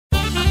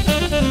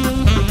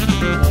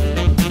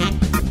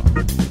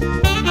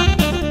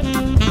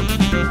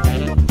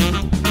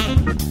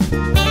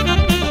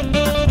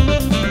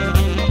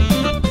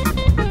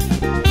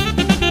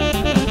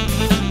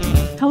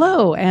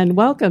and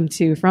welcome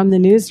to From the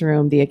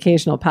Newsroom, the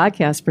occasional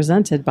podcast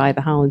presented by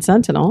the Holland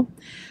Sentinel.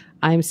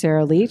 I'm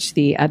Sarah Leach,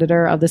 the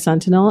editor of the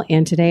Sentinel,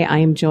 and today I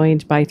am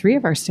joined by three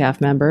of our staff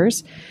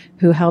members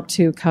who helped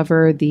to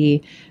cover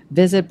the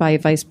visit by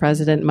Vice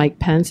President Mike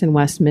Pence in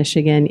West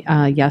Michigan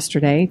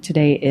yesterday.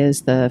 Today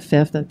is the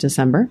 5th of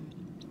December.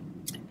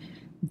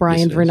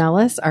 Brian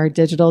Vernellis, our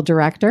digital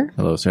director.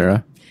 Hello,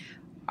 Sarah.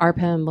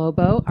 Arpan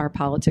Lobo, our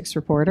politics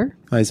reporter.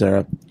 Hi,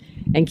 Sarah.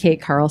 And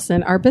Kate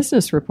Carlson, our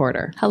business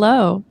reporter.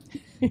 Hello.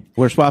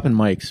 We're swapping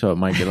mics, so it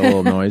might get a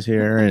little noise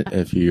here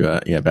if you,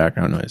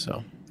 background noise.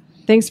 So,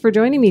 thanks for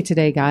joining me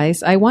today,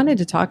 guys. I wanted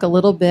to talk a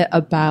little bit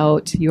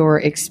about your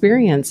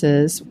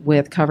experiences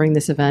with covering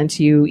this event.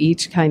 You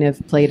each kind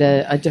of played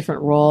a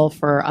different role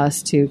for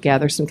us to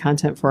gather some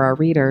content for our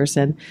readers.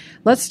 And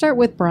let's start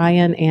with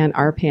Brian and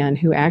Arpan,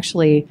 who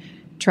actually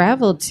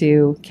traveled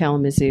to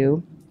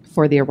Kalamazoo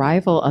for the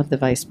arrival of the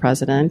vice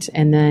president.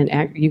 And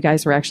then you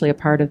guys were actually a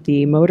part of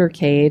the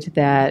motorcade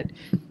that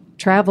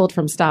traveled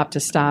from stop to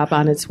stop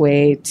on its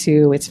way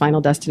to its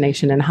final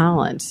destination in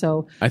Holland.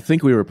 So I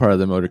think we were part of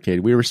the motorcade.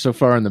 We were so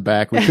far in the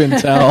back, we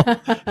couldn't tell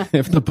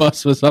if the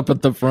bus was up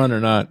at the front or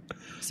not.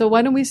 So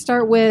why don't we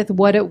start with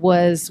what it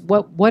was?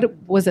 What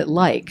was it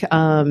like?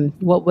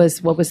 What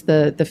was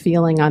the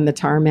feeling on the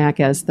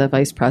tarmac as the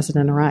vice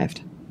president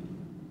arrived?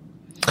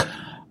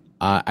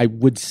 I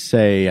would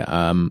say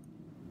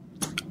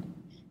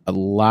a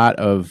lot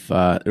of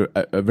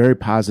a very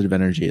positive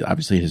energy.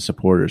 Obviously, his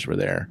supporters were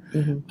there.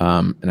 Mm-hmm.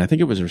 And I think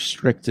it was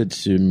restricted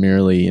to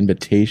merely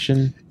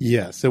invitation.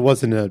 Yes, it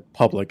wasn't a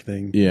public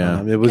thing.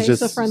 Yeah. It was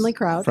just a friendly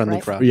crowd. Friendly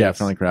right? crowd. Yeah, yes.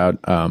 friendly crowd.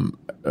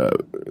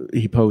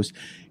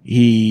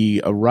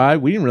 He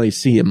arrived. We didn't really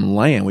see him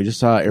land. We just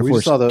saw Air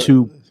Force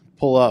Two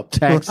pull up,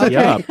 taxi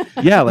up.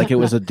 Yeah, like it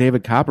was a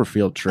David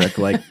Copperfield trick.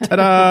 Like,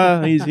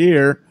 ta-da, he's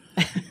here.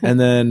 And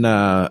then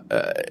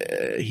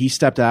he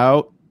stepped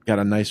out. Got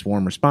a nice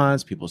warm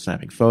response, people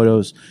snapping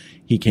photos.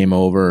 He came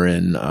over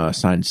and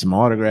signed some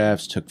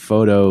autographs, took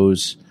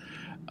photos,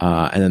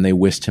 and then they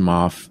whisked him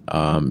off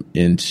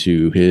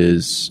into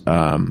his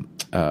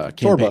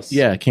tour bus.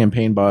 Yeah,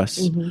 campaign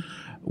bus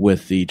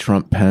with the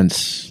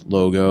Trump-Pence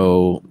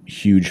logo,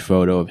 huge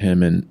photo of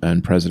him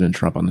and President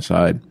Trump on the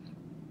side.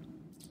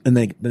 And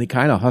they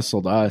kind of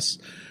hustled us,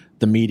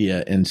 the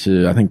media,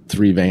 into, I think,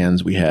 3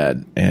 vans we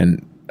had.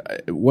 And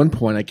at one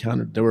point I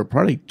counted, there were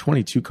probably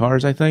 22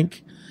 cars, I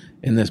think,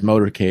 in this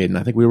motorcade, and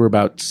I think we were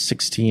about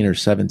 16 or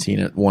 17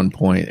 at one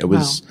point. It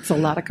was It's a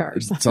lot of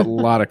cars. It's a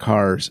lot of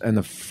cars. And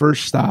the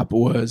first stop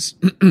was,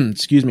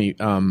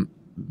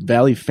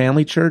 Valley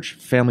Family Church.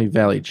 I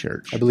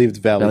believe it's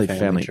Valley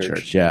Family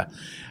Church. Yeah.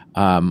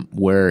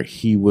 Where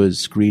he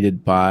was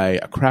greeted by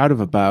a crowd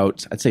of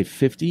about, I'd say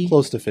 50.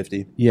 Close to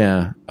 50.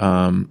 Yeah.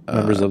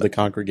 Members of the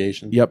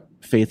congregation. Yep.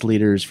 Faith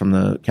leaders from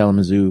the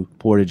Kalamazoo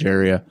Portage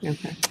area.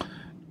 Okay.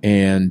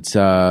 And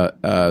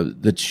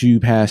the 2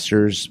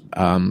 pastors,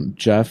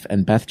 Jeff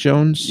and Beth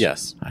Jones.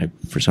 Yes. I,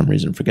 for some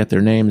reason, forget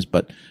their names,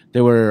 but they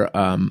were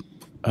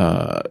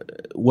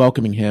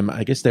welcoming him.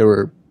 I guess they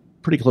were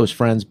pretty close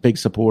friends, big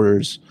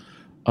supporters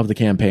of the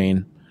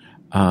campaign.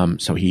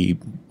 So he,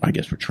 I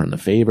guess, returned the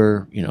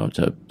favor,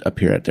 to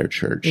appear at their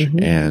church.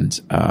 Mm-hmm. And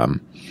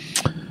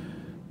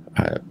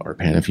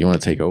Arpan, if you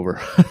want to take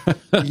over.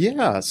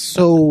 Yeah.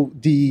 So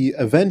the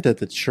event at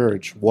the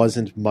church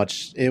wasn't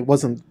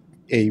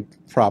a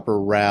proper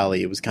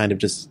rally. It was kind of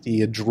just,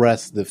 he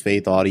addressed the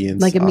faith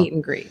audience. Like a meet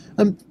and greet.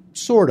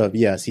 Sort of,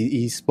 yes.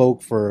 He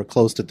spoke for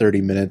close to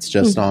 30 minutes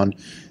just on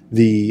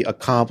the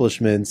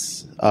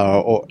accomplishments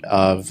of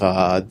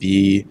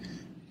the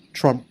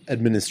Trump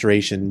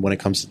administration when it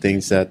comes to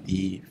things that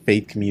the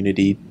faith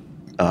community,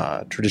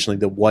 traditionally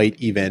the white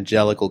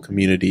evangelical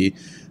community,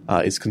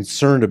 is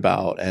concerned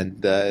about.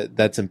 And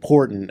that's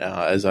important.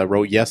 As I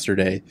wrote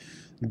yesterday,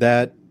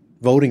 that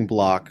voting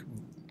bloc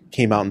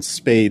came out in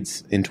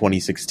spades in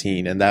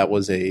 2016, and that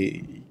was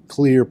a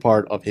clear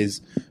part of his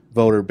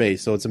voter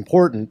base. So it's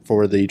important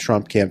for the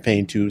Trump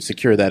campaign to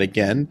secure that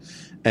again.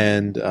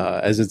 And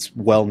as it's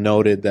well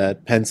noted,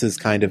 that Pence is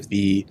kind of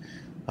the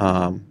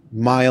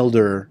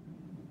milder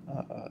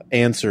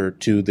answer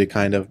to the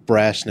kind of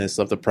brashness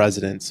of the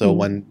president. So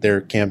when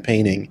they're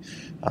campaigning,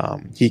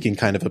 he can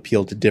kind of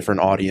appeal to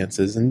different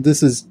audiences. And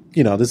this is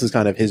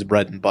kind of his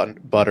bread and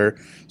butter.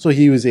 So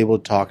he was able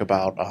to talk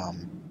about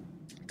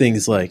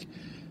things like,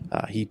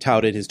 he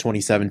touted his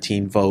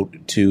 2017 vote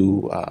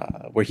to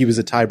where he was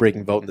a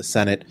tie-breaking vote in the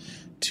Senate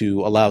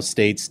to allow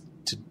states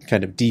to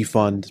kind of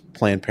defund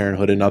Planned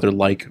Parenthood and other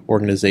like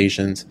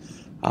organizations.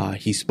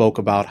 He spoke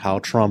about how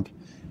Trump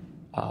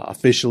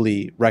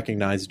officially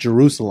recognized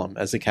Jerusalem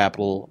as the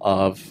capital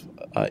of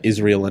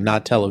Israel and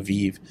not Tel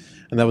Aviv.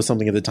 And that was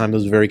something at the time that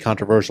was very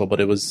controversial,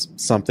 but it was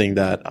something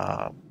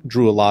that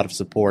drew a lot of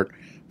support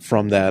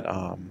from that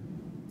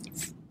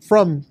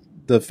from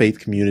the faith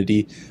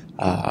community.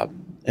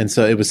 And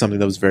so it was something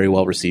that was very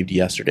well received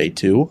yesterday,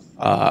 too.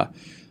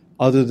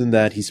 Other than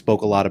that, he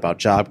spoke a lot about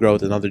job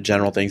growth and other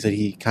general things that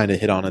he kind of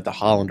hit on at the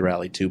Holland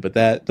rally, too. But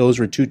those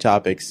were 2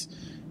 topics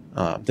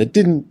that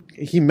didn't –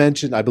 he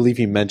mentioned – I believe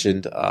he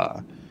mentioned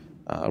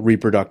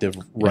reproductive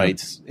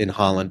rights in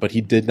Holland, but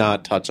he did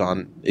not touch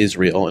on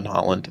Israel in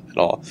Holland at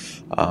all.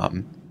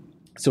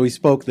 So he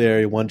spoke there.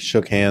 He went,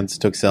 shook hands,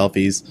 took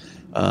selfies.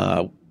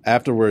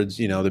 Afterwards,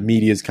 the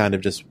media's kind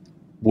of just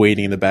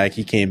waiting in the back.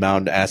 He came out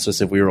and asked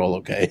us if we were all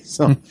okay.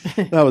 So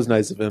that was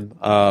nice of him.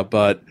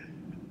 But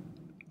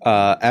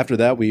after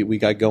that, we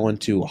got going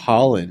to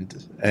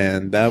Holland,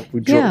 and that we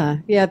drove.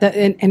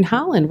 And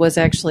Holland was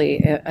actually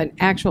an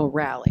actual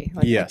rally.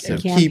 Yes, a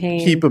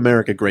Keep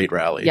America Great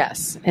rally.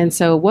 Yes, and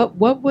so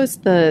what was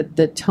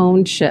the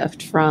tone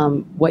shift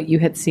from what you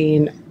had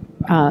seen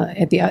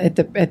at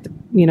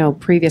the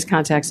previous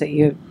contacts that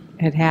you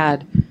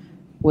had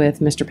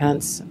with Mr.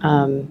 Pence,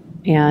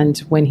 and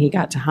when he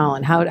got to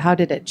Holland, how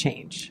did it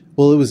change?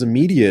 Well, it was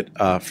immediate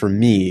for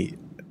me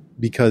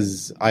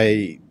because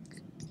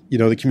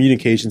the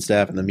communication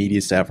staff and the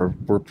media staff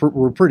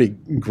were pretty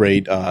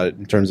great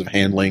in terms of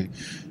handling,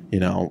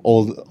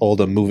 all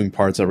the moving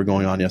parts that were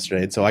going on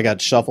yesterday. And so I got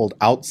shuffled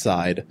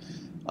outside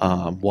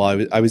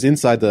while I was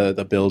inside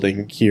the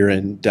building here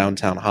in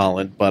downtown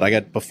Holland. But I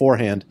got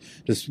beforehand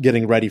just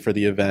getting ready for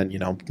the event,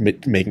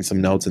 making some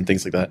notes and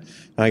things like that.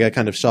 And I got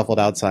kind of shuffled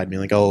outside,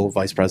 being like, oh,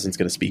 Vice President's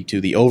going to speak to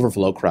the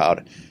overflow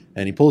crowd.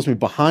 And he pulls me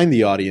behind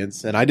the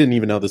audience, and I didn't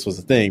even know this was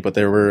a thing, but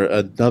there were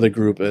another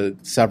group,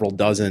 several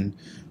dozen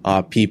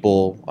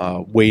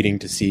people waiting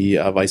to see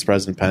Vice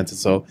President Pence. And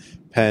so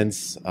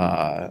Pence,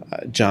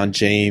 John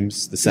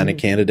James, the Senate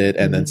candidate,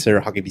 and then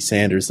Sarah Huckabee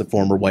Sanders, the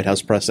former White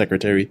House press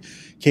secretary,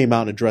 came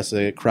out and addressed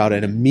the crowd.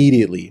 And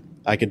immediately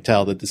I could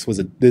tell that this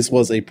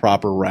was a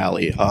proper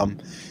rally.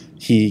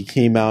 He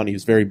came out and he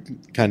was very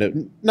kind of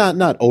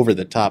not over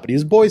the top, but he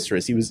was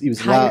boisterous. He was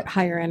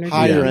higher energy.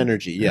 Higher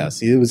energy,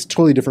 yes. It was a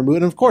totally different mood.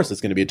 And of course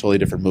it's going to be a totally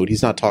different mood.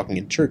 He's not talking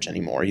in church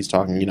anymore. He's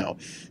talking,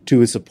 to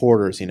his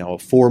supporters,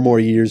 4 more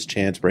years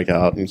chance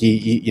breakout. And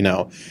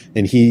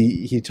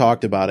he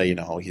talked about it,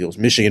 he goes,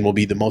 Michigan will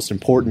be the most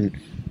important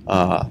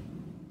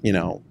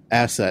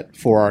asset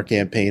for our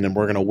campaign, and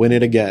we're going to win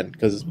it again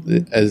because,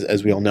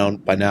 as we all know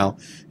by now,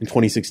 in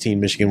 2016,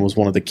 Michigan was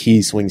one of the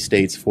key swing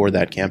states for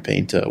that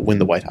campaign to win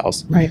the White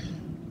House. Right.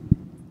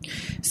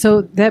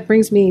 So that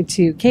brings me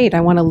to Kate.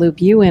 I want to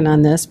loop you in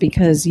on this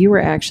because you were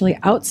actually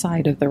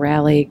outside of the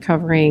rally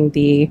covering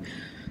the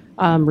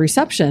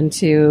reception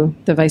to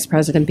the vice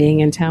president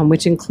being in town,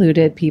 which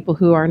included people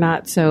who are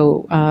not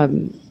so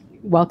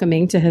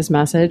welcoming to his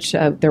message.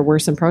 There were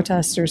some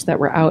protesters that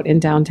were out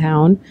in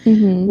downtown.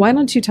 Mm-hmm. Why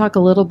don't you talk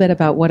a little bit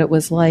about what it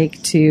was like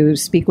to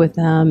speak with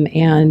them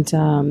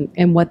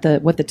and what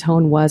the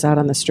tone was out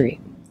on the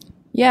street?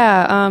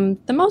 Yeah,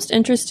 the most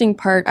interesting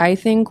part I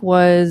think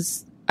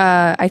was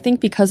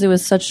because it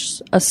was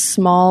such a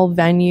small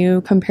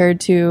venue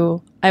compared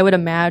to, I would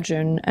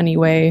imagine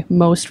anyway,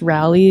 most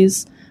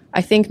rallies.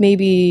 I think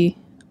maybe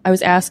I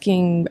was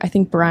asking,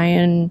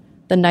 Brian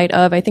the night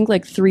of, I think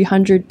like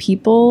 300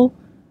 people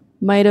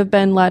might have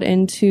been let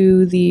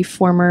into the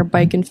former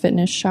bike and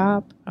fitness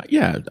shop.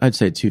 Yeah, I'd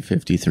say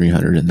 250,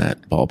 300 in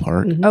that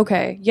ballpark. Mm-hmm.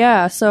 Okay,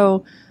 yeah.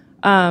 So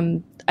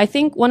I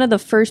think one of the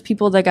first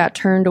people that got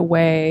turned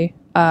away,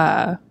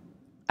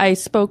 I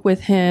spoke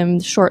with him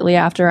shortly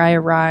after I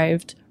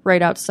arrived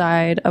right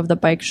outside of the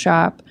bike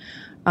shop.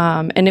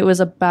 And it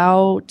was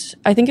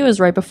I think it was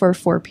right before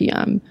 4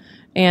 p.m.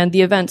 And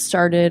the event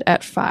started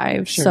at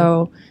 5. Sure.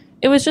 So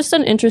it was just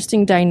an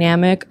interesting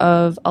dynamic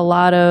of a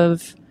lot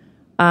of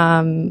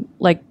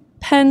like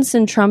Pence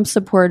and Trump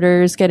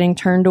supporters getting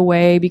turned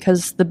away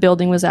because the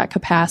building was at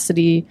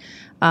capacity.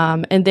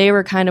 And they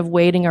were kind of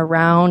waiting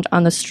around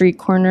on the street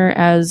corner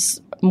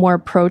as more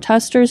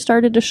protesters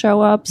started to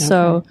show up. Okay.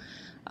 So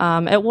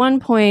at one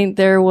point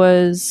there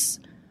was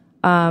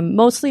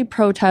mostly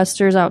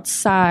protesters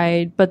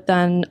outside, but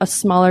then a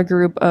smaller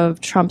group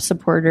of Trump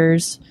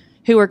supporters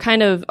who were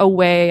kind of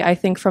away, I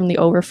think, from the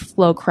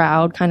overflow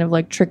crowd, kind of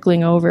like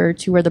trickling over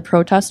to where the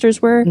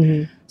protesters were.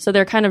 Mm-hmm. So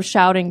they're kind of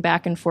shouting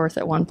back and forth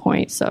at one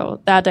point. So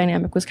that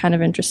dynamic was kind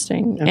of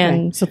interesting. Okay.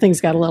 And so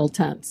things got a little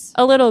tense.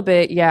 A little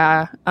bit,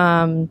 yeah.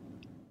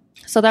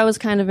 So that was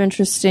kind of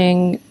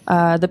interesting.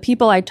 The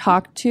people I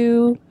talked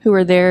to who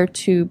were there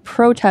to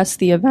protest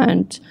the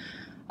event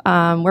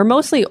were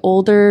mostly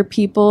older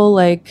people.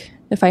 Like,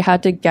 if I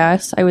had to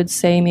guess, I would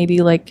say maybe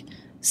like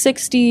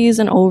 60s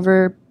and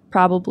over,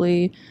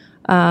 probably.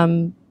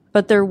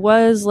 But there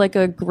was like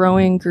a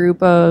growing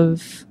group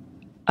of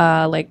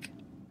like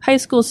high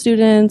school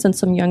students and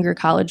some younger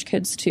college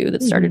kids too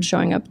that started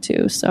showing up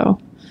too. So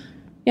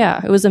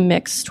yeah, it was a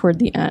mix toward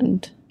the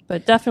end,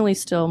 but definitely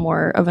still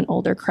more of an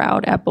older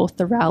crowd at both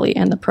the rally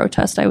and the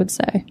protest, I would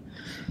say.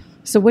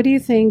 So what do you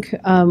think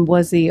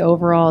was the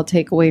overall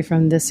takeaway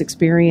from this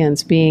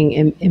experience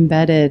being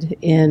embedded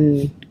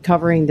in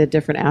covering the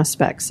different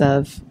aspects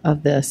of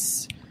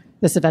this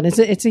event?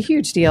 It's a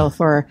huge deal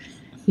for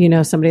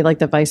somebody like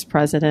the vice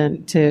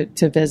president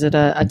to visit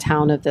a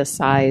town of this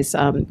size.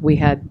 We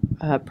had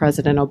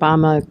President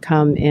Obama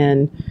come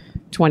in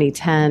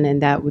 2010,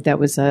 and that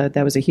was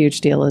a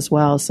huge deal as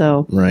well.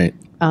 So right.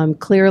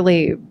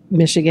 Clearly,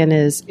 Michigan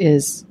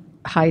is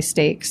high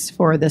stakes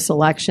for this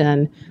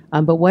election.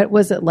 But what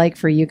was it like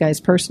for you guys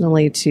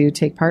personally to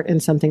take part in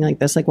something like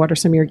this? Like, what are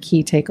some of your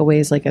key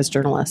takeaways, like as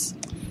journalists?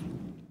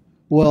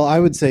 Well, I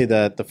would say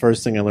that the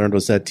first thing I learned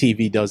was that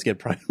TV does get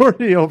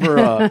priority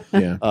over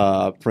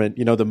print.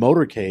 You know, the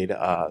motorcade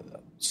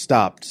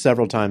stopped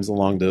several times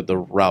along the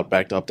route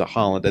back up to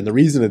Holland. And the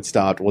reason it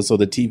stopped was so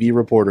the TV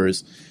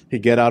reporters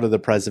could get out of the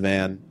press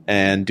van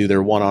and do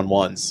their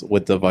one-on-ones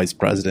with the vice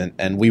president.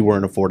 And we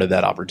weren't afforded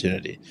that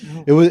opportunity.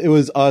 Oh. It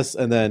was us,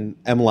 and then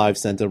MLive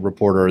sent a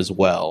reporter as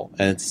well.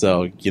 And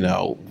so, you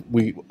know,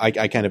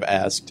 I kind of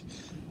asked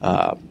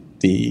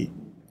the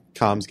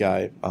comms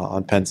guy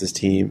on Pence's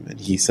team, and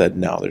he said,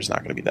 no, there's not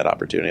going to be that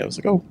opportunity. I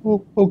was like,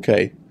 oh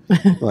okay.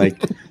 Like,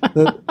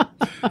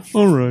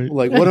 all right.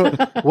 Like,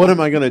 what am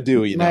I going to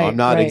do? You know, right, I'm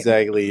not right.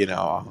 exactly, you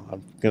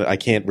know, I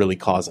can't really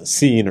cause a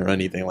scene or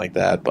anything like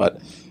that.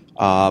 But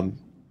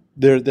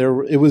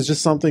it was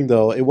just something,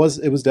 though. It was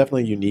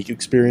definitely a unique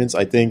experience.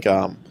 I think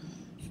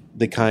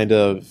the kind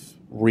of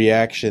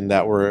reaction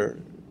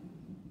and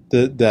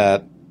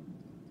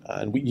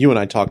you and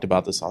I talked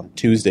about this on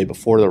Tuesday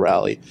before the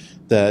rally,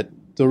 that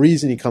the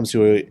reason he comes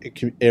to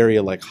an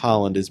area like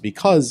Holland is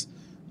because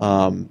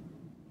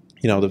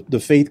you know, the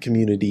faith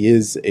community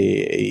is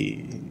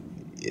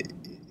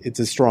it's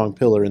a strong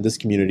pillar in this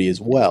community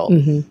as well.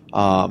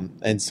 Mm-hmm.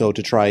 And so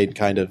to try and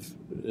kind of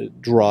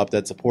draw up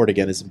that support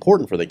again is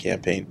important for the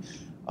campaign.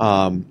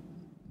 And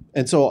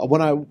so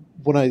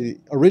when I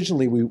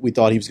originally we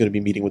thought he was going to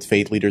be meeting with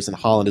faith leaders in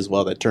Holland as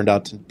well, that turned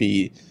out to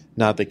be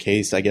not the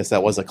case. I guess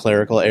that was a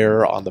clerical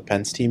error on the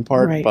Pence team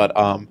part, right. But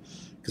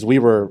because we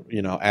were,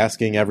 you know,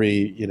 asking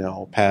every, you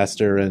know,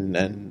 pastor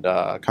and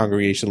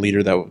congregation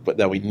leader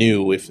that we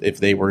knew if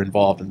they were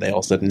involved, and they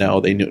all said no,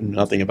 they knew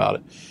nothing about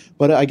it.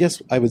 But I guess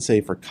I would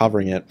say for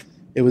covering it,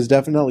 it was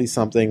definitely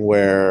something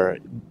where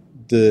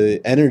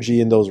the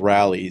energy in those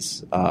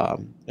rallies,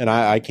 and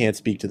I can't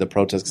speak to the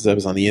protests because I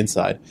was on the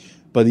inside,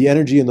 but the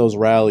energy in those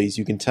rallies,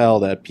 you can tell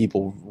that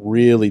people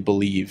really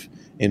believe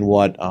in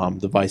what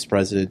the vice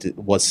president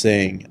was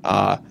saying.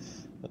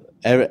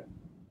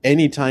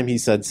 Anytime he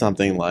said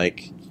something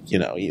like, you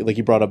know, like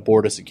he brought up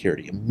border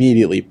security,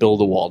 immediately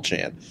build a wall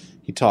chant.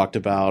 He talked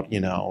about,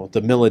 you know,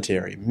 the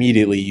military,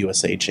 immediately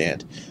USA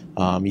chant.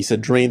 He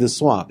said drain the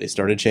swamp. They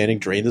started chanting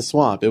drain the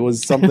swamp. It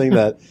was something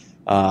that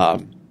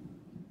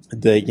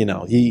you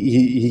know,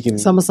 he can.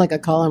 It's almost like a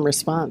call and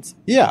response.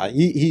 Yeah,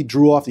 he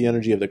drew off the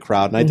energy of the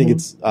crowd, and I think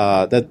it's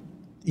that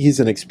he's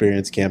an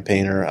experienced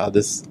campaigner.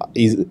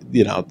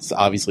 You know, it's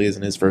obviously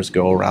isn't his first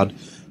go around,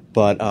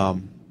 but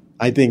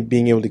I think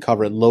being able to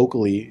cover it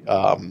locally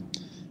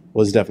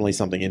was definitely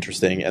something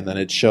interesting. And then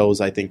it shows,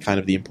 I think, kind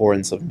of the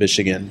importance of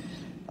Michigan,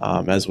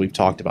 as we've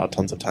talked about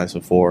tons of times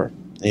before,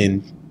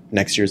 in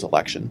next year's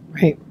election.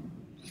 Right.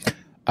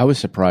 I was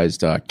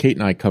surprised. Kate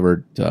and I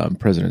covered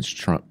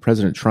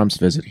President Trump's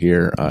visit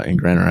here in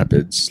Grand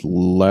Rapids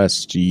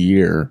last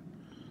year,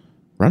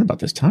 around about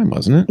this time,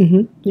 wasn't it?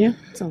 Mm-hmm. Yeah,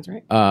 sounds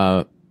right.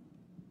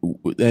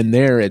 And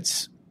there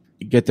it's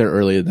get there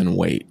earlier than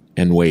wait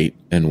and wait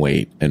and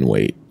wait and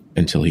wait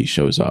until he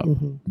shows up.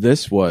 Mm-hmm.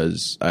 This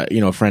was, you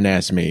know, a friend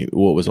asked me,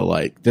 what was it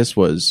like? This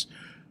was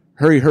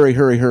hurry, wait.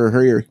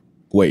 Hurry,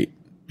 wait.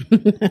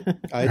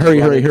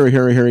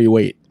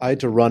 I had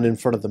to run in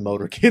front of the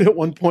motorcade at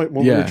one point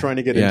when we were trying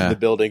to get into the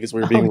building because we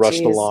were being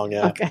rushed along.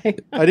 Yeah. Okay.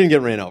 I didn't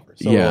get ran over,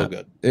 so all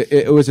good.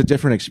 It was a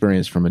different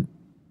experience from a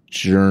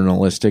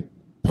journalistic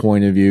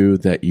point of view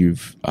that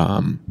you've,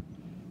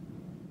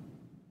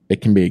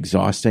 it can be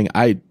exhausting.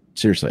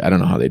 Seriously, I don't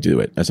know how they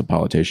do it as a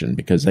politician,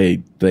 because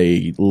they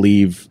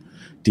leave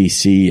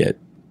DC at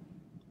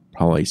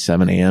probably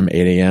 7 a.m.,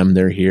 8 a.m.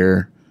 They're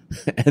here,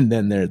 and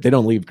then they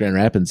don't leave Grand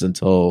Rapids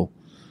until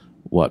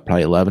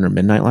probably 11 or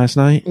midnight last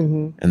night,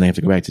 and they have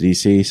to go back to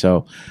DC.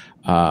 So,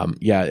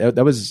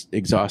 that was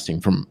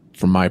exhausting from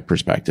my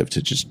perspective,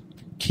 to just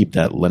keep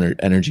that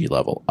energy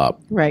level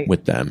up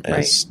with them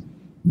as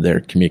their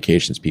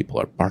communications people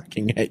are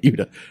barking at you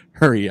to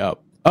hurry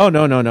up. Oh,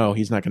 no.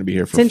 He's not going to be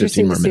here for 15 more minutes. It's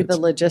interesting to see the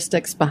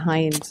logistics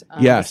behind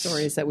the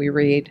stories that we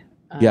read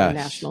on the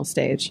national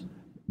stage.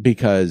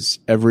 Because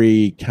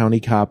every county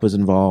cop was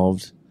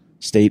involved,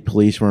 state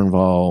police were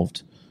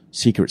involved,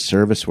 Secret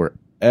Service were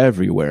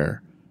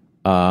everywhere.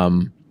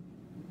 You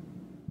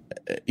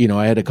know,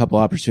 I had a couple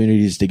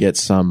opportunities to get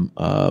some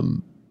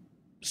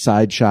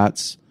side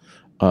shots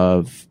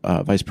of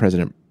Vice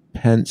President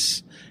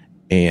Pence,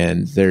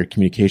 and their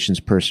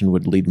communications person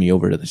would lead me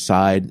over to the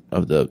side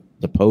of the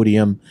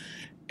podium.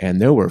 And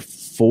there were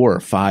 4 or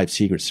 5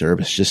 Secret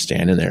Service just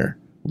standing there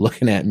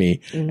looking at me.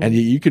 Mm-hmm. And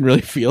you can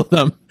really feel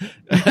them,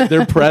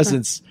 their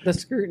presence. The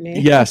scrutiny.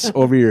 Yes,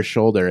 over your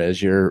shoulder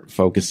as you're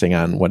focusing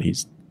on what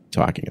he's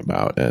talking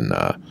about. And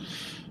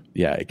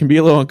it can be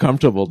a little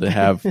uncomfortable to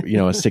have, you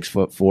know, a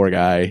 6'4"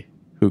 guy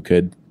who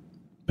could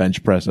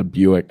bench press a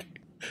Buick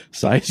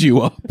size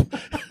you up.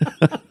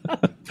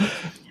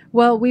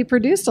 Well, we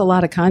produced a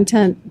lot of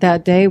content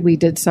that day. We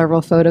did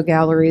several photo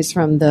galleries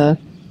from the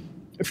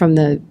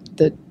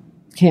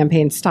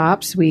campaign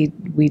stops. We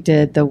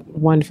did the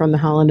one from the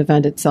Holland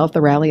event itself,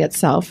 the rally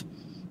itself.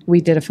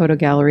 we did a photo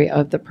gallery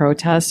of the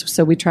protest.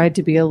 So we tried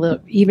to be a little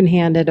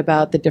even-handed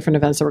about the different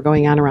events that were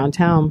going on around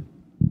town.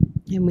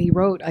 And we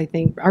wrote, I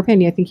think,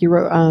 Arpan, I think you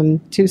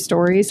wrote 2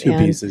 stories. Two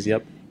pieces,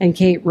 yep. And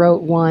Kate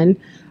wrote one.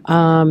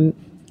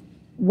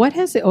 What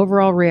has the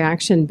overall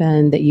reaction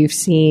been that you've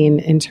seen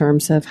in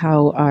terms of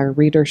how our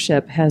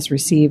readership has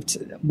received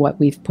what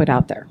we've put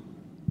out there?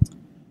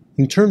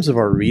 In terms of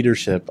our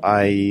readership,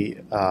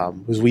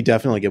 because we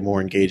definitely get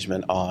more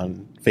engagement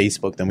on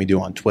Facebook than we do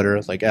on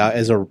Twitter. Like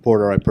as a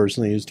reporter, I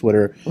personally use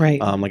Twitter. Right.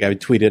 Like I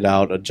tweeted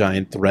out a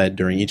giant thread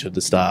during each of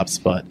the stops,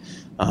 but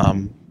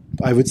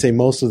I would say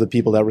most of the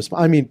people that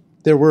respond. I mean,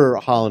 there were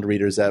Holland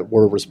readers that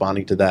were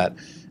responding to that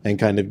and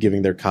kind of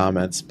giving their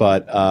comments,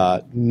 but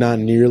not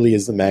nearly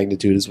as the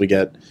magnitude as we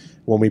get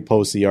when we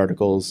post the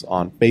articles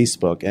on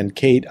Facebook. And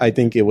Kate, I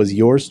think it was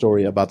your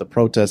story about the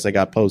protests that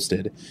got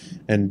posted,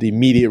 and the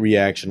immediate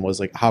reaction was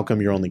like, "How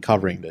come you're only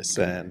covering this?"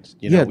 And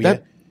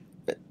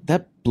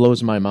that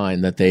blows my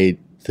mind that they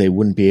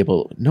wouldn't be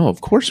able. No,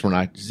 of course we're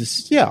not.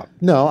 Just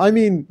I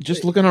mean,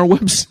 just look on our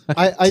website.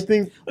 I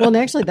think. Well, and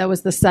actually, that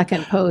was the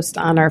second post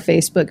on our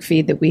Facebook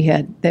feed that we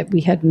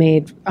had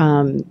made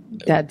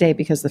that day,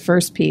 because the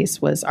first piece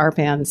was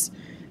Arpan's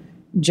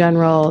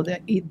general, the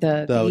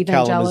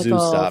evangelical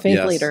stop, faith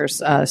yes. leaders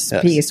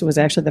piece was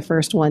actually the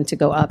first one to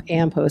go up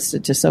and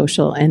posted to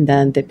social, and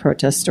then the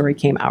protest story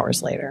came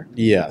hours later.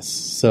 Yes,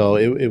 so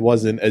it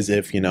wasn't as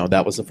if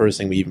that was the first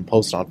thing we even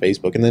posted on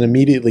Facebook, and then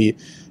immediately,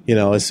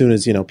 as soon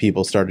as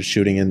people started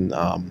shooting in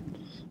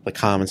the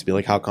comments, be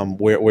like, "How come?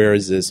 Where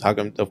is this? How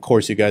come? Of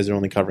course, you guys are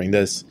only covering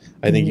this."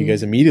 I think you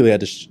guys immediately had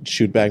to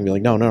shoot back and be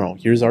like, "No.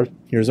 Here's our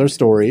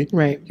story.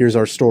 Right. Here's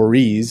our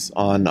stories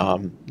on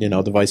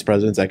the vice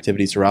president's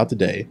activities throughout the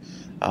day,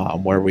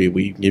 where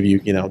we give you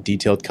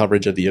detailed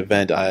coverage of the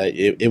event."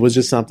 It was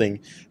just something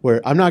where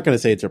I'm not going to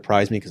say it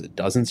surprised me, because it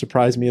doesn't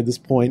surprise me at this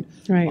point.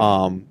 Right.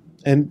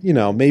 And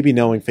maybe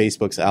knowing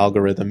Facebook's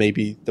algorithm,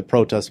 maybe the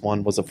protest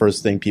one was the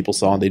first thing people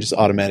saw and they just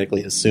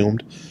automatically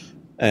assumed,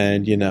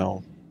 and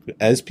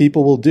as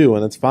people will do,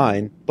 and that's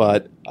fine.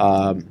 But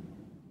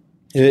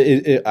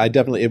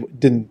it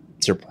didn't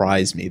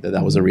surprise me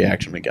that was a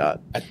reaction we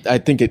got. I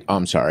think it.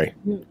 I'm sorry.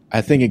 I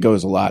think it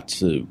goes a lot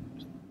to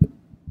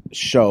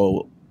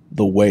show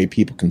the way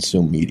people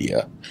consume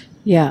media.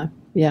 Yeah.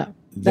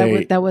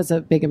 That was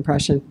a big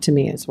impression to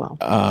me as well.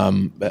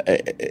 Of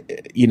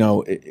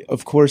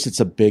course, it's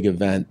a big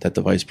event that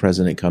the vice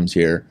president comes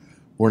here.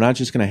 We're not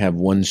just going to have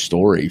one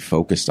story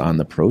focused on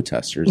the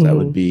protesters. Mm-hmm. That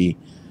would be,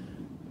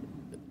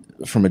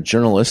 from a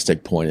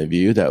journalistic point of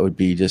view, that would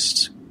be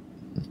just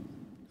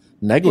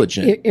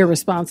negligent.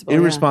 Irresponsible.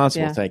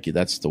 Yeah. Thank you.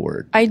 That's the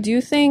word. I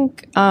do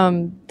think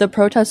the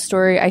protest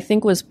story, I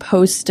think, was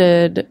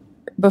posted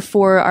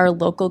before our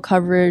local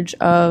coverage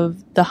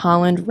of the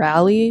Holland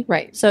rally.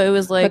 Right. So it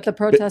was like... But the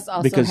protest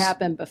also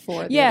happened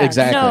before.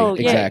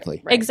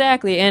 Exactly.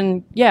 Exactly.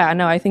 And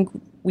I think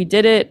we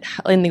did it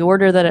in the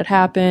order that it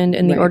happened,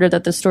 in the order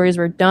that the stories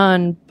were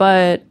done.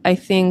 But I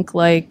think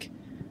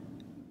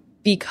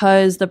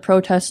because the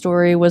protest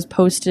story was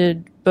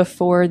posted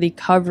before the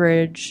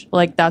coverage,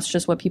 that's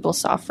just what people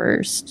saw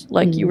first,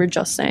 you were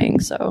just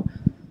saying. So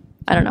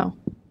I don't know.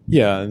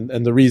 Yeah,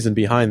 and the reason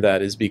behind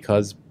that is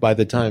because by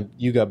the time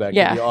you got back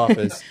to the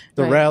office,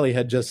 the rally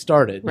had just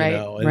started,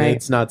 and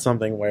it's not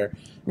something where,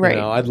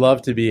 I'd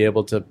love to be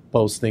able to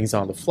post things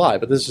on the fly,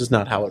 but this is just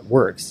not how it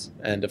works.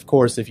 And of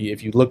course, if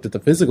you looked at the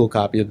physical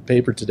copy of the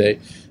paper today,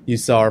 you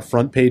saw our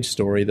front page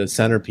story. The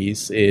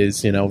centerpiece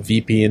is,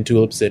 VP in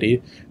Tulip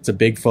City. It's a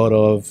big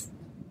photo of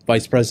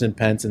Vice President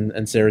Pence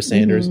and Sarah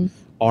Sanders,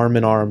 arm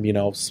in arm,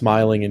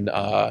 smiling and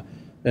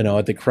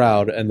at the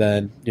crowd. And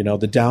then,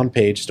 the down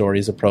page story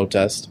is a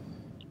protest.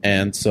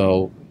 And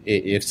so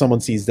if someone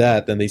sees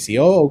that, then they see,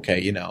 oh,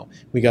 okay,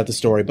 we got the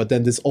story. But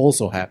then this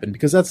also happened,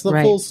 because that's the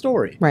full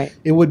story. Right.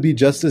 It would be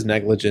just as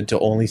negligent to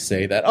only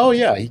say that, oh,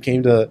 yeah, he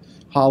came to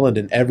Holland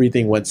and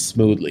everything went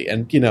smoothly.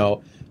 And,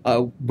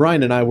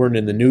 Brian and I weren't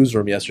in the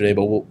newsroom yesterday,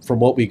 but from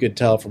what we could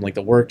tell from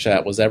the work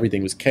chat was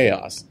everything was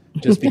chaos,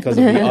 just because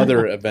of the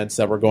other events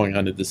that were going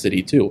on in the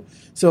city too.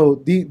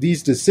 So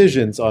these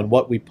decisions on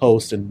what we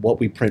post and what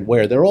we print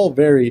where, they're all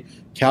very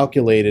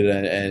calculated,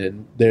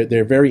 and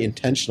they're very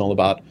intentional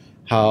about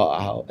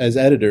how as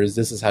editors,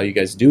 this is how you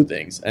guys do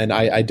things. And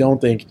I don't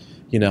think,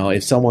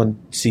 if someone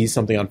sees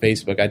something on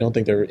Facebook, I don't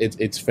think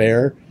it's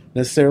fair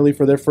necessarily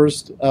for their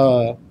first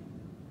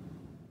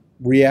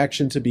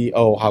reaction to be,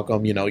 oh, how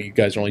come, you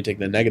guys are only taking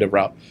the negative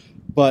route.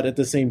 But at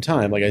the same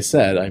time, like I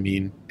said, I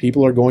mean,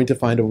 people are going to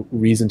find a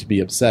reason to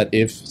be upset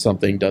if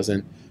something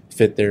doesn't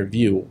fit their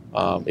view.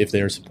 If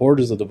they're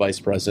supporters of the vice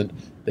president,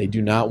 they do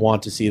not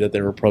want to see that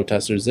there were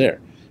protesters there.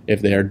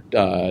 If they're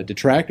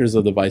detractors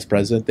of the vice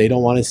president, they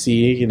don't want to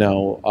see,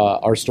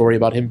 our story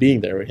about him being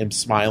there, him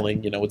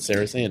smiling, with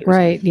Sarah Sanders.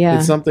 Right, yeah.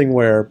 It's something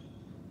where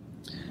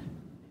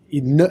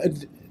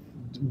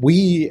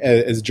we,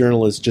 as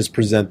journalists, just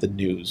present the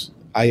news.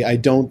 I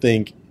don't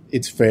think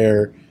it's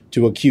fair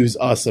to accuse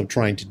us of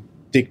trying to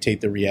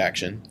dictate the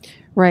reaction.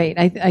 Right.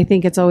 I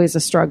think it's always a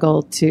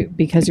struggle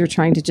because you're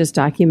trying to just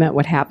document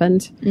what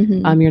happened.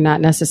 You're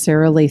not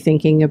necessarily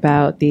thinking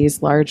about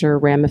these larger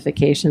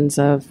ramifications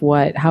of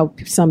how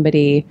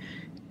somebody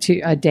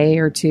a day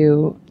or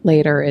two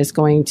later is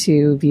going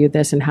to view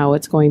this and how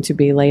it's going to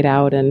be laid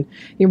out. And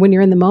when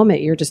you're in the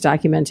moment, you're just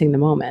documenting the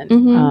moment.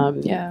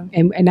 Yeah.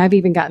 And I've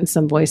even gotten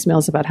some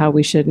voicemails about how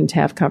we shouldn't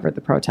have covered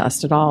the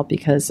protest at all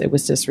because it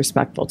was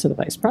disrespectful to the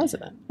vice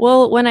president.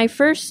 Well, when I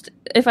first,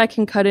 if I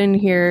can cut in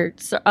here,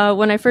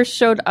 when I first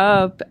showed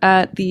up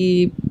at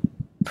the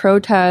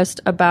protest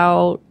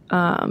about,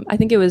 I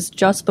think it was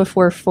just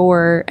before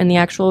 4 and the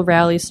actual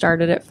rally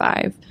started at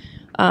 5.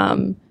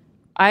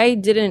 I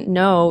didn't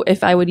know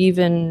if I would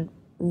even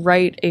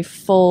write a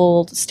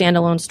full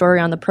standalone story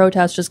on the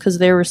protest just because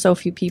there were so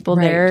few people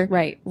there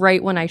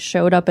right when I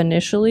showed up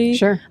initially.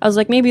 Sure. I was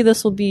like, maybe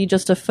this will be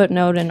just a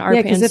footnote in our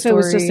because if it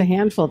was just a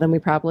handful, then we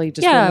probably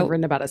just wouldn't have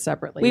written about it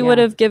separately. We would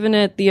have given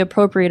it the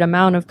appropriate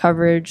amount of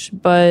coverage,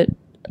 but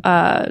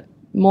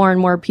more and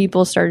more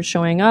people started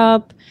showing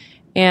up,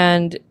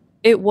 and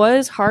it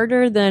was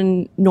harder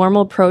than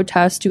normal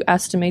protests to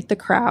estimate the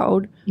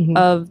crowd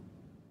of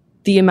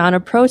the amount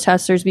of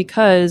protesters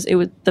because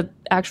the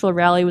actual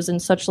rally was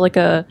in such like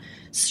a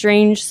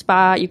strange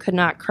spot. You could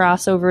not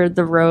cross over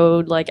the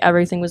road. Like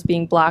everything was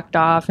being blocked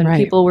off, and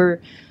people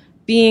were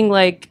being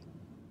like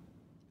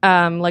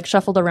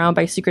shuffled around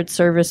by Secret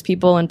Service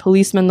people and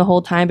policemen the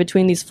whole time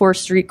between these 4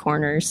 street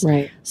corners.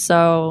 Right.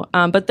 So,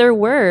 but there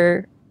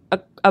were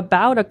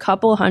about a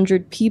couple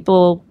hundred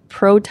people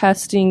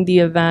protesting the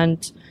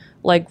event,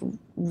 like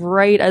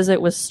right as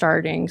it was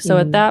starting. So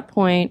at that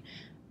point,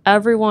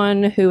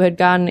 everyone who had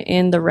gotten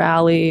in the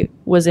rally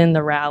was in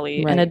the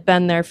rally and had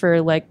been there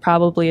for like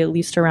probably at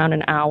least around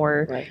an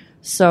hour. Right.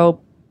 So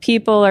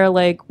people are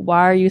like,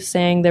 why are you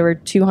saying there were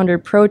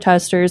 200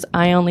 protesters?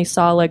 I only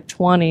saw like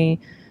 20.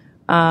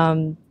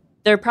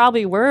 There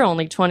probably were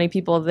only 20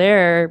 people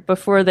there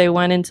before they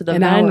went into the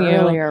venue.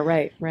 Hour earlier,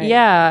 right.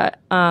 Yeah.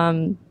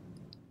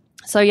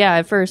 So yeah,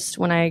 at first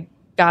when I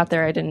got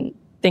there, I didn't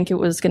think it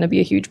was going to be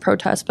a huge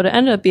protest, but it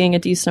ended up being a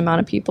decent amount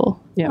of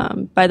people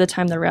by the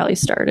time the rally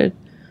started.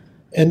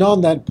 And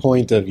on that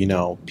point of,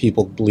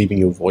 people leaving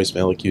you a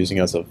voicemail accusing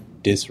us of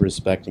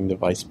disrespecting the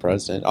vice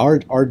president,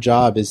 our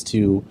job is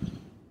to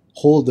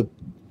hold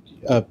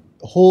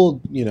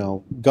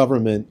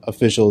government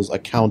officials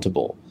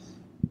accountable.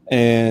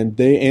 And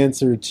they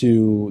answer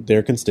to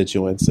their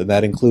constituents, and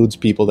that includes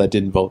people that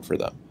didn't vote for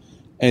them.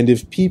 And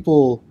if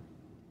people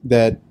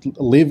that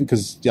live,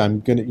 because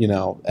I'm going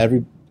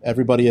to,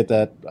 everybody at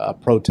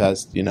that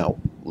protest,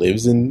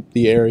 lives in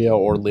the area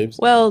or lives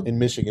in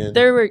Michigan.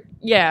 There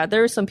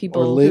were some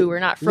people who were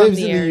not from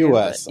the area.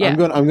 Lives in the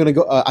U.S. I'm going to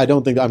go. I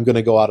don't think I'm going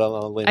to go out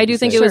on a limb. I do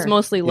think it was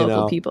mostly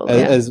local people.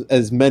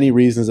 As many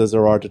reasons as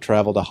there are to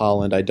travel to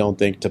Holland, I don't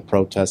think to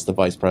protest the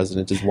vice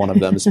president is one of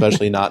them,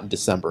 especially not in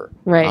December.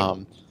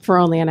 Right. For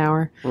only an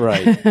hour.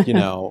 Right.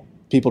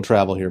 People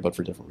travel here, but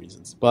for different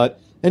reasons. But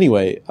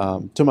anyway,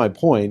 to my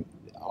point,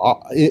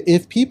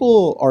 if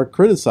people are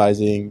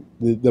criticizing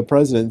the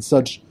president in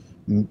such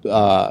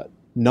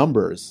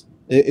numbers,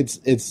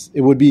 it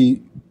would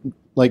be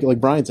like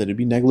Brian said, it'd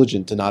be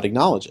negligent to not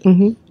acknowledge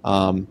it.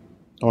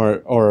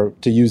 Or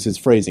to use his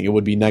phrasing, it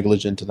would be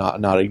negligent to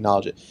not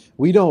acknowledge it.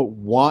 We don't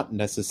want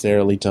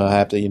necessarily to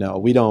have to,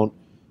 we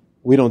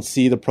don't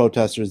see the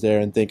protesters there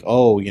and think,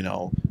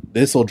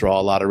 this will draw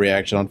a lot of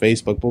reaction on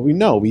Facebook. But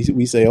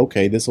we say,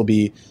 okay, this will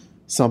be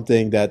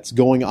something that's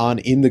going on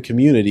in the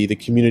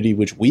community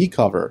which we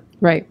cover.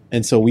 Right.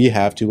 And so we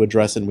have to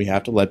address it and we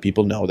have to let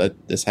people know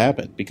that this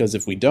happened, because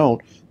if we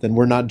don't, then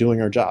we're not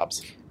doing our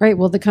jobs. Right.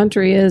 Well, the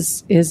country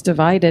is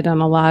divided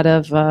on a lot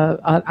of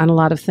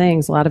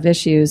things, a lot of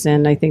issues,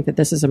 and I think that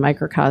this is a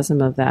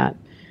microcosm of that.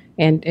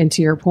 And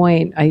to your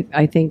point,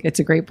 I think it's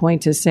a great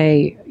point to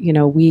say,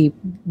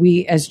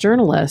 we as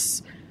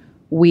journalists,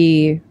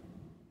 we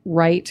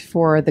write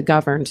for the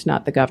governed,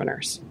 not the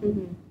governors.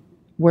 Mm-hmm.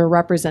 We're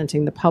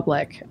representing the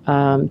public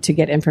to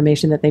get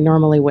information that they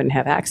normally wouldn't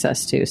have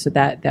access to. So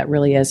that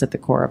really is at the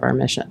core of our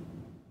mission.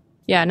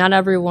 Yeah, not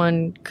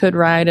everyone could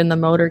ride in the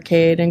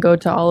motorcade and go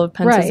to all of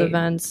Pence's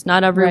events.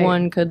 Not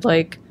everyone could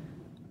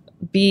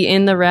be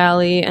in the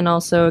rally and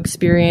also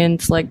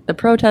experience the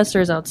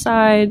protesters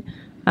outside.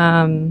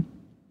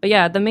 But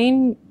yeah, the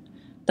main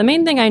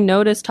thing I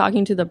noticed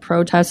talking to the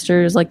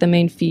protesters, the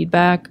main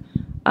feedback,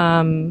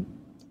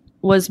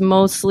 was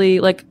mostly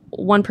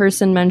one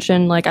person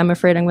mentioned I'm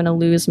afraid I'm going to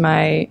lose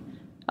my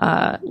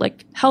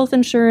health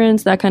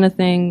insurance, that kind of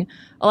thing.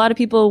 A lot of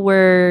people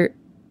were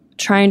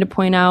trying to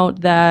point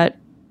out that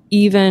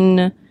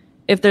even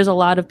if there's a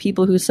lot of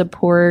people who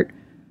support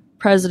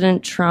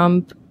President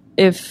Trump,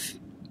 if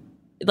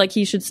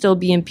he should still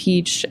be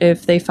impeached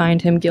if they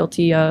find him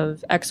guilty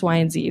of X, Y,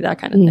 and Z, that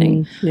kind of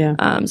thing.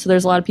 Yeah. So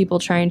there's a lot of people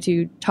trying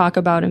to talk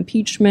about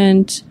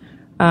impeachment,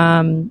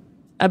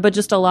 but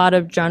just a lot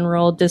of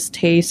general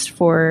distaste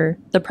for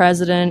the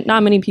president.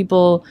 Not many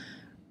people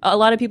a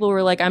lot of people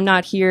were like, I'm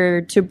not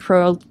here to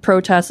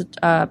protest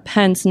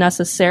Pence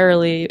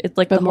necessarily. It's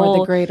like But the more whole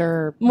the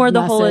greater the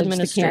whole message,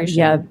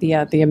 administration.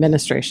 the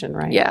administration,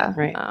 right? Yeah.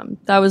 Right.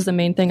 That was the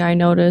main thing I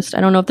noticed. I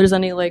don't know if there's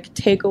any like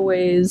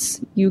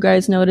takeaways you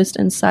guys noticed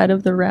inside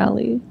of the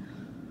rally.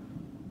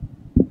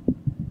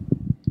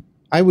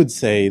 I would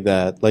say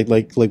that,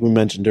 like we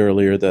mentioned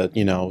earlier, that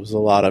it was a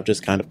lot of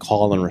just kind of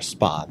call and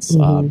response.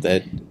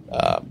 That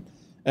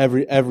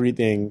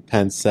everything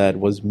Pence said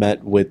was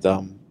met with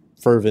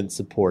fervent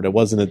support. It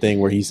wasn't a thing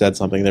where he said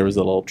something, there was a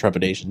little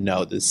trepidation.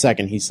 No, the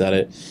second he said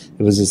it,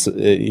 it was just,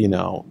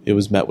 it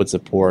was met with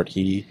support.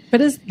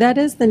 But that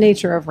is the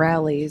nature of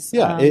rallies.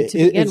 Yeah,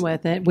 to begin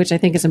with, which I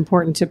think is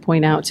important to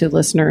point out to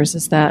listeners,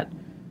 is that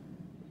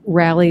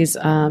rallies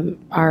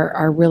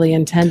are really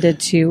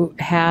intended to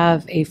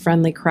have a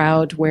friendly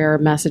crowd where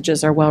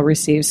messages are well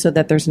received, so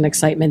that there's an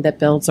excitement that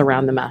builds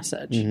around the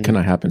message. Mm-hmm. Can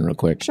I happen real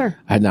quick? Sure.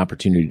 I had an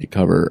opportunity to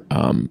cover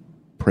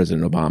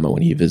President Obama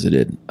when he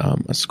visited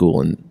a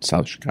school in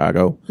South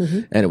Chicago,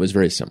 and it was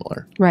very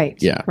similar. Right.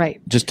 Yeah. Right.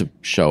 Just to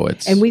show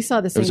it's. And we saw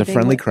the same It was a thing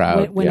friendly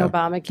crowd. when yeah.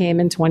 Obama came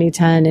in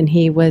 2010 and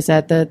he was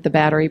at the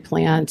battery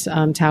plant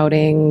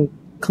touting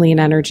clean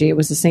energy. It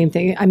was the same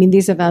thing. I mean,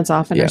 these events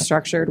often Yeah. are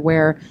structured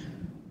where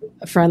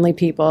friendly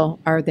people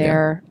are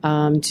there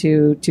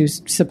to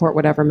support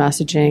whatever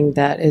messaging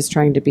that is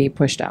trying to be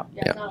pushed out.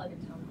 Yeah, it's not like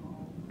a town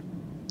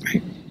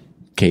hall.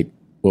 Kate,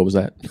 what was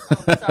that?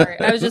 Sorry,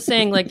 I was just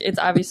saying, like, it's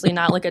obviously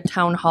not like a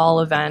town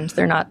hall event.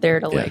 They're not there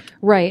to like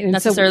Right. And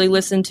necessarily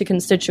listen to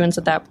constituents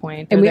at that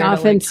point. And They're we there to,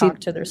 often like, see- talk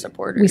to their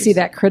supporters. we see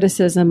that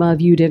criticism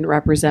of you didn't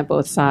represent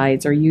both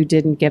sides or you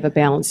didn't give a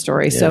balanced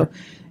story. So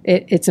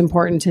it's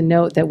important to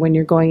note that when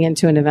you're going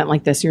into an event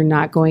like this, you're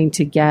not going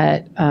to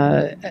get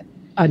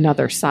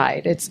another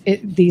side.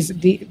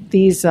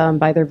 These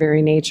by their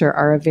very nature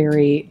are a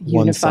very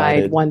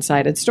unified,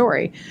 one-sided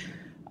story.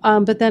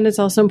 But then it's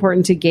also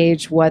important to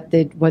gauge what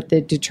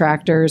the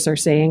detractors are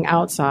saying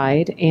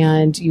outside,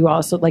 and you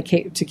also, like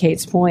to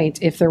Kate's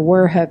point, if there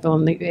would have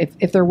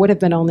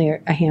been only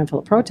a handful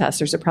of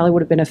protesters, it probably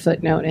would have been a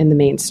footnote in the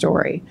main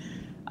story.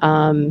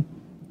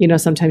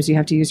 Sometimes you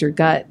have to use your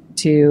gut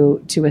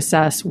to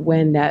assess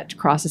when that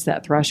crosses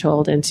that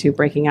threshold into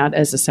breaking out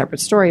as a separate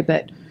story.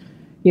 But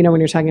when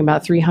you're talking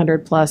about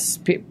 300 plus,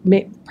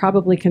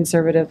 probably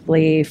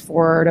conservatively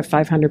 400 to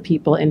 500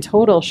 people in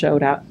total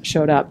showed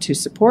up to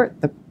support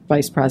the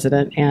vice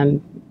president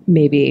and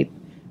maybe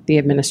the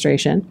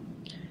administration.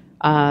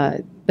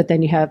 But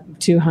then you have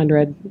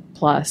 200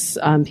 plus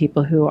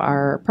people who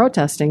are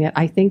protesting it.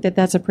 I think that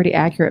that's a pretty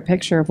accurate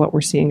picture of what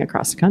we're seeing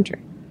across the country.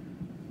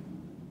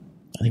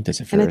 I think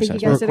that's a fair And I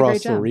think you assessment. guys did a across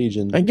great the job.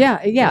 region.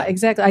 Yeah,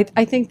 exactly.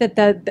 I think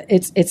that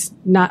it's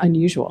not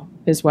unusual,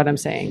 is what I'm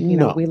saying.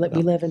 We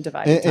live in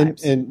divided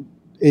times. And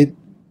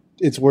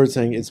it's worth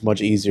saying it's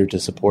much easier to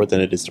support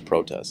than it is to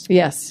protest.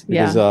 Yes,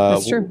 Because,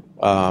 that's true.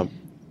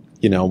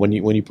 When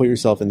you put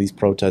yourself in these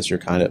protests, you're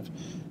kind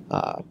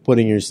of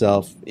putting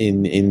yourself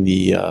in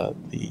the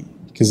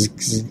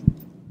because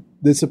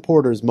the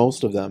supporters,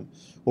 most of them,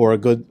 or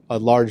a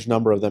large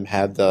number of them,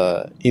 had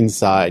the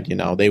inside.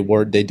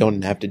 They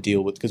don't have to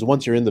deal with, because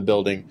once you're in the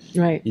building,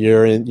 Right.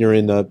 you're in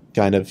the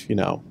kind of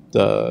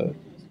the.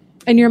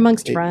 And you're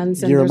amongst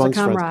friends, and You're there's a amongst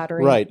friends.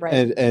 camaraderie, right? right.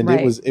 And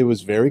right. it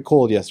was very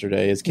cold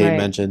yesterday, as Kate Right.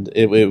 mentioned.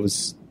 It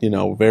was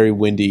very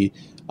windy,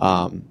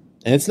 and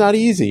it's not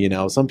easy.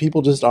 Some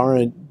people just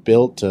aren't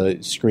built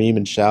to scream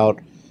and shout,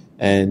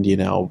 and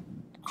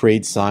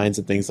create signs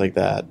and things like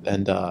that.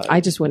 And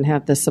I just wouldn't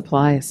have the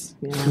supplies.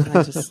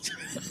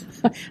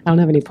 I don't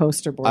have any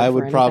poster board. I for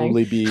would anything.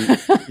 probably be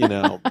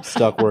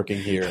stuck working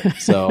here,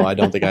 so I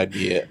don't think I'd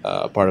be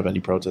part of any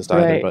protest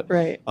either. Right, But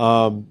right.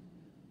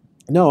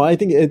 no, I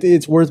think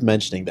it's worth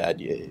mentioning that,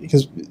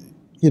 because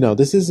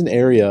this is an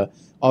area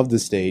of the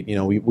state.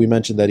 We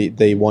mentioned that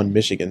they won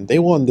Michigan. They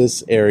won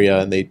this area,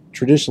 and they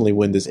traditionally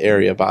win this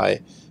area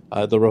by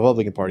the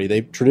Republican Party.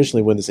 They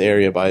traditionally win this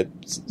area by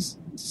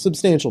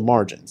substantial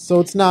margins. So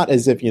it's not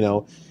as if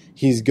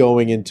he's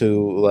going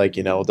into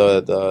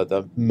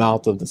the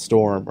mouth of the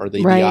storm, or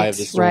the eye of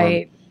the storm.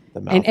 Right.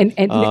 The mouth.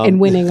 And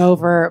winning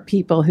over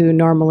people who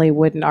normally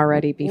wouldn't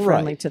already be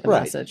friendly to the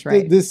message,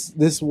 right?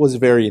 This was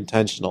very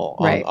intentional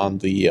Right. on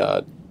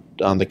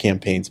the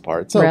campaign's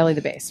part. So Rally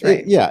the base,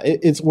 right?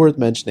 it's worth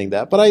mentioning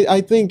that. But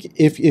I think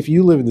if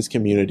you live in this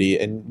community,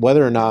 and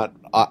whether or not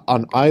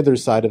on either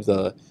side of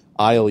the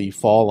aisle you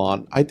fall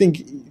on, I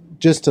think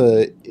just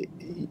to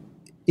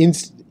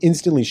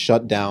instantly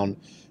shut down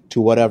to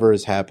whatever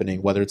is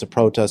happening, whether it's a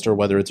protest or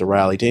whether it's a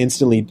rally, to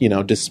instantly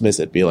dismiss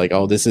it, be like,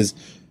 oh, this is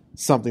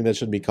something that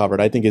shouldn't be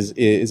covered, I think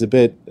is a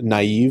bit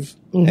naive.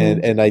 Mm-hmm.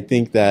 And I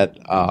think that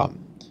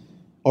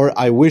or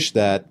I wish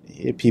that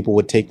people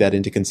would take that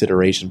into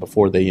consideration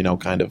before they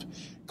kind of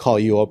call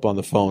you up on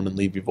the phone and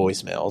leave you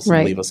voicemails Right.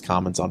 and leave us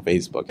comments on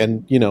Facebook.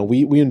 And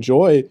we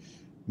enjoy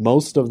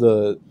most of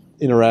the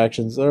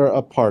interactions, or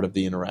a part of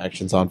the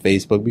interactions on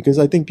Facebook, because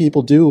I think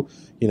people do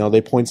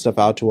they point stuff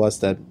out to us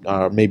that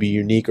are maybe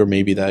unique, or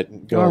maybe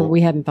that go, Or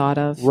we hadn't thought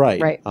of. right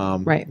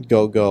Right.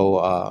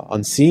 go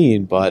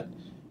unseen. But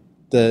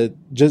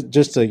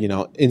just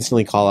to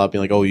instantly call up and be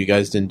like, oh, you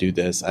guys didn't do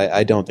this.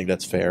 I don't think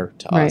that's fair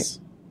to us.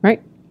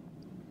 Right.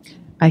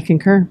 I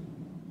concur.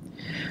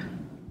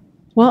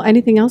 Well,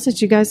 anything else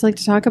that you guys like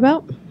to talk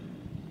about?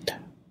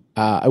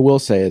 I will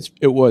say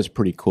it was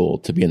pretty cool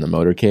to be in the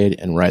motorcade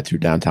and ride through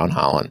downtown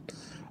Holland.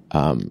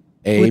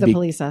 With a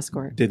police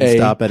escort. Didn't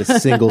stop at a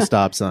single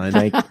stop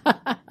sign.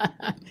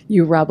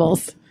 You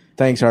rebels.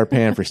 Thanks,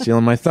 Arpan, for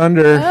stealing my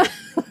thunder.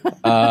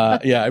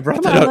 I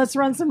brought that up. Let's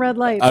run some red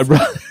lights. I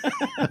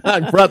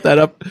brought that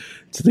up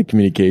to the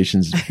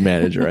communications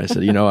manager. I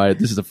said,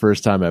 this is the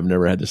first time I've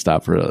never had to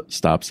stop for a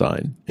stop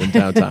sign in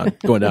downtown,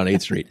 going down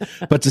 8th Street.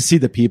 But to see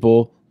the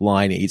people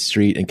line 8th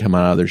Street and come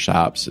out of their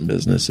shops and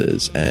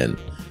businesses and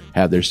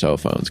have their cell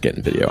phones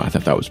getting video, I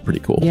thought that was pretty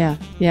cool. Yeah.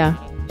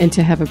 And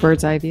to have a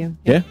bird's eye view.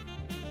 Yeah.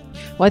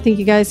 Well, I think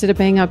you guys did a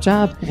bang up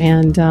job,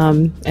 and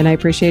I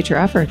appreciate your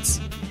efforts.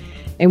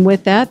 And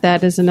with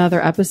that is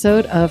another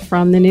episode of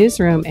From the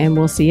Newsroom, and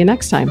we'll see you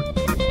next time.